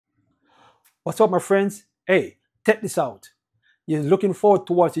What's up, my friends? Hey, check this out. You're looking forward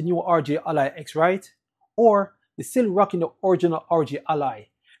towards the new ROG Ally X, right? Or you're still rocking the original ROG Ally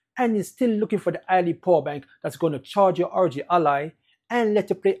and you're still looking for the Ally power bank that's going to charge your ROG Ally and let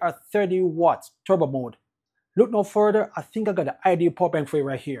you play at 30 watts turbo mode. Look no further, I think I got the ideal power bank for you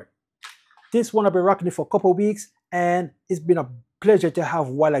right here. This one I've been rocking it for a couple of weeks and it's been a pleasure to have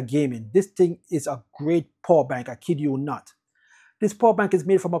while I'm gaming. This thing is a great power bank, I kid you not. This power bank is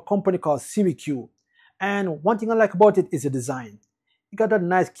made from a company called SiwiQu, and one thing I like about it is the design. It got a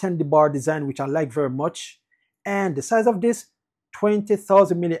nice candy bar design which I like very much, and the size of this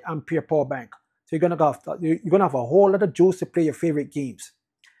 20,000 milliampere power bank. So you're gonna have a whole lot of juice to play your favorite games.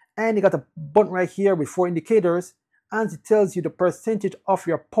 And you got a button right here with 4 indicators, and it tells you the percentage of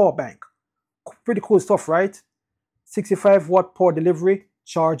your power bank. Pretty cool stuff, right? 65 watt power delivery.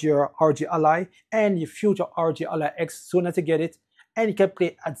 Charge your ROG Ally and your future ROG Ally X soon as you get it, and you can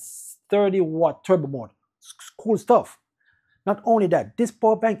play at 30 watt turbo mode. Cool stuff. Not only that, this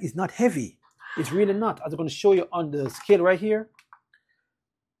power bank is not heavy. It's really not, as I'm going to show you on the scale right here.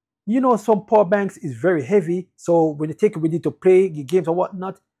 You know, some power banks is very heavy, so when you take it with you to play your games or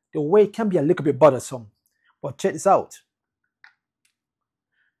whatnot, the weight can be a little bit bothersome. But check this out.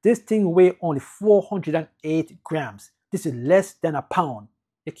 This thing weighs only 408 grams. This is less than a pound.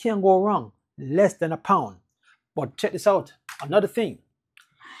 You can't go wrong. Less than a pound. But check this out. Another thing.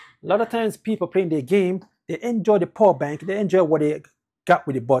 A lot of times people playing their game, they enjoy the power bank. They enjoy what they got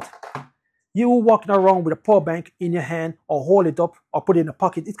with it. But you walking around with a power bank in your hand or hold it up or put it in a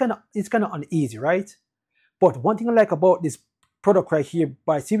pocket, it's kind of uneasy, right? But one thing I like about this product right here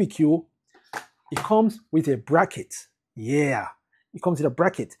by SiwiQu, it comes with a bracket. Yeah. It comes with a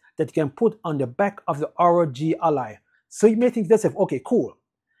bracket that you can put on the back of the ROG Ally. So you may think to yourself, okay, cool.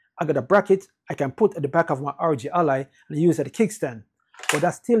 I got a bracket I can put at the back of my ROG Ally and use it as a kickstand. But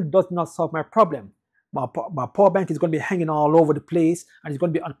that still does not solve my problem. My power bank is going to be hanging all over the place and it's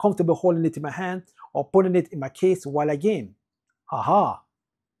going to be uncomfortable holding it in my hand or putting it in my case while I game. Haha.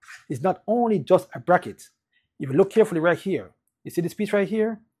 It's not only just a bracket. If you look carefully right here, you see this piece right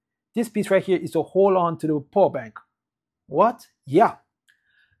here? This piece right here is to hold on to the power bank. What? Yeah.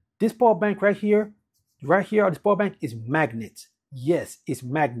 This power bank right here, this power bank is magnet. Yes, it's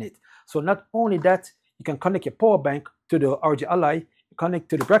magnet. So not only that, you can connect your power bank to the ROG Ally, you connect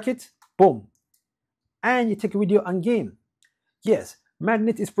to the bracket, boom, and you take it with you on game. Yes,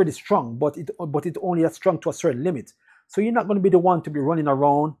 magnet is pretty strong, but it only is strong to a certain limit. So you're not going to be the one to be running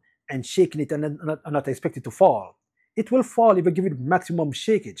around and shaking it and not expect it to fall. It will fall if you give it maximum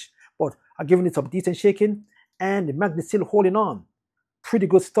shakage, but I'm giving it some decent shaking, and the magnet still holding on. Pretty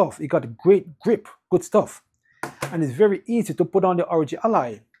good stuff. It got a great grip, good stuff. And it's very easy to put on the ROG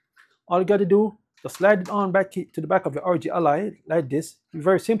Ally. All you got to do, just slide it on back to the back of the ROG Ally like this.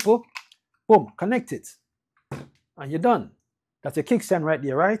 Very simple. Boom, connect it. And you're done. That's a kickstand right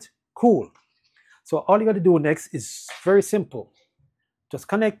there, right? Cool. So all you got to do next is very simple. Just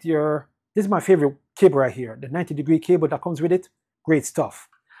connect your, this is my favorite cable right here, the 90-degree cable that comes with it. Great stuff.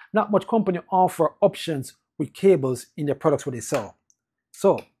 Not much company offer options with cables in their products what they sell.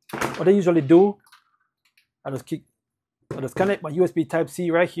 So what I usually do, I just connect my USB Type-C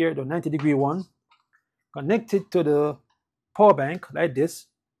right here, the 90-degree one, connect it to the power bank like this.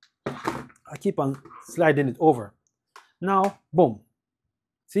 I keep on sliding it over. Now, boom.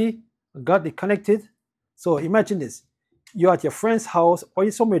 See, I got it connected. So imagine this. You're at your friend's house or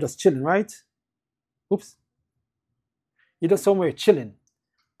you're somewhere just chilling, right? Oops. You're just somewhere chilling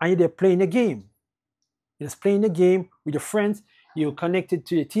and you're there playing a game. You're just playing a game with your friends. You connect it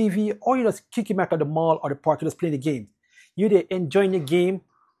to your TV or you just kick it back at the mall or the park. You're just playing the game. You're there enjoying the game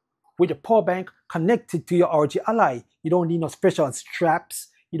with the power bank connected to your ROG Ally. You don't need no special straps.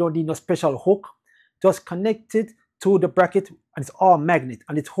 You don't need no special hook. Just connect it to the bracket and it's all magnet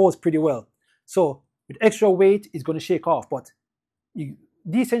and it holds pretty well. So with extra weight, it's going to shake off, but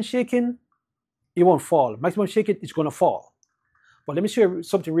decent shaking, it won't fall. Maximum shaking, it's going to fall. But let me show you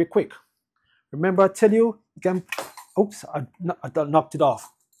something real quick. Remember I tell you, you can, oops, I knocked it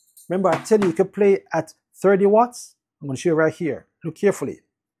off. Remember I tell you can play at 30 watts? I'm going to show you right here. Look carefully.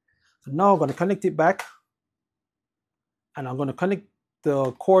 So now I'm going to connect it back and I'm going to connect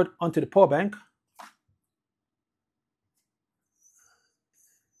the cord onto the power bank.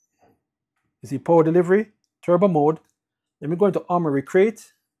 You see power delivery, turbo mode. Let me go into Armory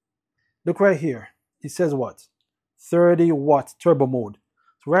Crate. Look right here. It says what? 30 watt turbo mode.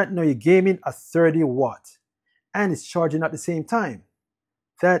 So right now you're gaming at 30 watt and it's charging at the same time.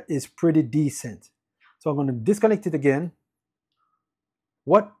 That is pretty decent. So I'm going to disconnect it again.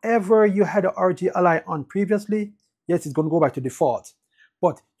 Whatever you had a ROG Ally on previously, yes, it's going to go back to default.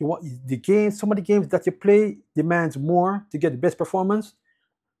 But you want the game, some of the games that you play demands more to get the best performance.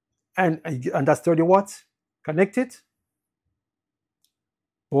 And that's 30 watts. Connect it.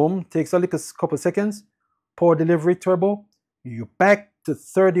 Boom. Takes a little couple seconds. Power delivery turbo. You're back to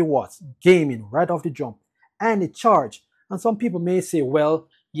 30 watts. Gaming right off the jump. And it charged. And some people may say, well,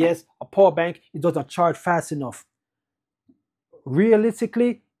 yes, a power bank, it doesn't charge fast enough.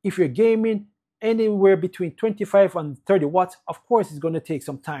 Realistically, if you're gaming anywhere between 25 and 30 watts, of course it's going to take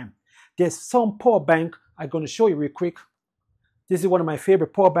some time. There's some power bank I'm going to show you real quick. This is one of my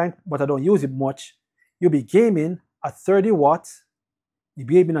favorite power bank, but I don't use it much. You'll be gaming at 30 watts. You'll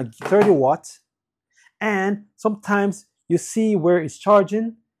be gaming at 30 watts. And sometimes you see where it's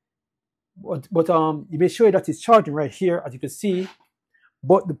charging. But you make sure that it's charging right here, as you can see.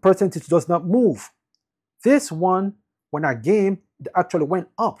 But the percentage does not move. This one, when I game, it actually went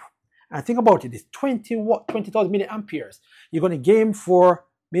up. And think about it, it's 20,000 milliamperes. You're going to game for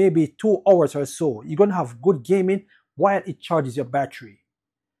maybe 2 hours or so. You're going to have good gaming while it charges your battery.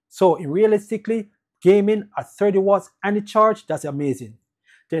 So realistically, gaming at 30 watts and it charge, that's amazing.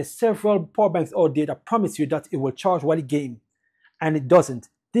 There's several power banks out there that promise you that it will charge while you game. And it doesn't.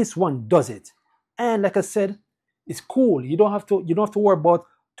 This one does it. And like I said, it's cool. You don't have to worry about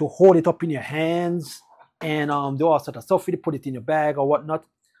to hold it up in your hands and do all sort of stuff. You put it in your bag or whatnot.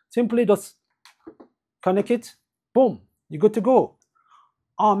 Simply just connect it. Boom. You're good to go.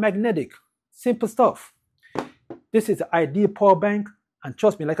 Magnetic. Simple stuff. This is the ideal power bank. And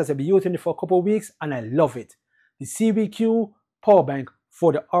trust me, like I said, I've been using it for a couple of weeks and I love it. The SiwiQu power bank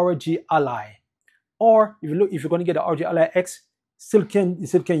for the ROG Ally. Or if you're going to get the ROG Ally X, you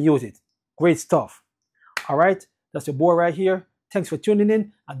still can use it. Great stuff. All right, that's your boy right here. Thanks for tuning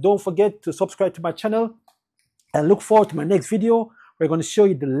in, and don't forget to subscribe to my channel and look forward to my next video. We're going to show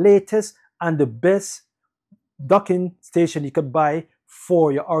you the latest and the best docking station you can buy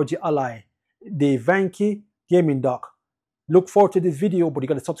for your ROG Ally, the Vanke gaming dock. Look forward to this video, but you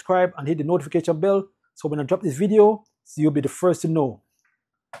got to subscribe and hit the notification bell so when I drop this video, you'll be the first to know.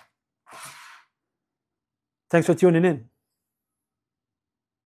 Thanks for tuning in.